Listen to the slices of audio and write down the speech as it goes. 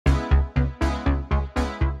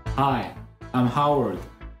Hi, I'm Howard,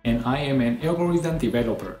 and I am an algorithm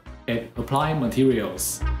developer at Applied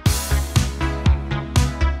Materials.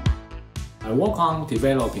 I work on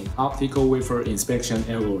developing optical wafer inspection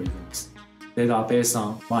algorithms that are based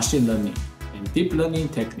on machine learning and deep learning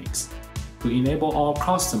techniques to enable our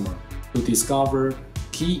customers to discover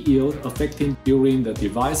key yield affecting during the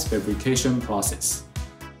device fabrication process.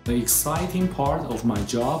 The exciting part of my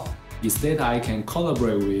job is that I can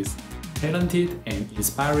collaborate with talented and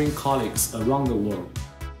inspiring colleagues around the world.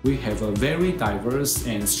 We have a very diverse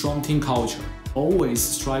and strong team culture, always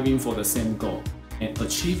striving for the same goal and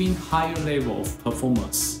achieving higher level of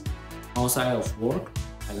performance. Outside of work,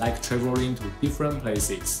 I like traveling to different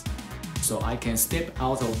places, so I can step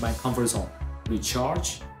out of my comfort zone,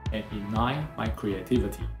 recharge, and ignite my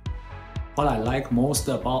creativity. What I like most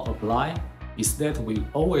about Apply is that we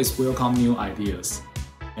always welcome new ideas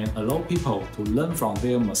and allow people to learn from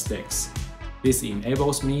their mistakes. This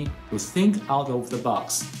enables me to think out of the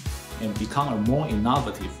box and become a more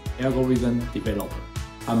innovative algorithm developer.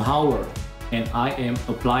 I'm Howard, and I am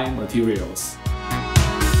Applied Materials.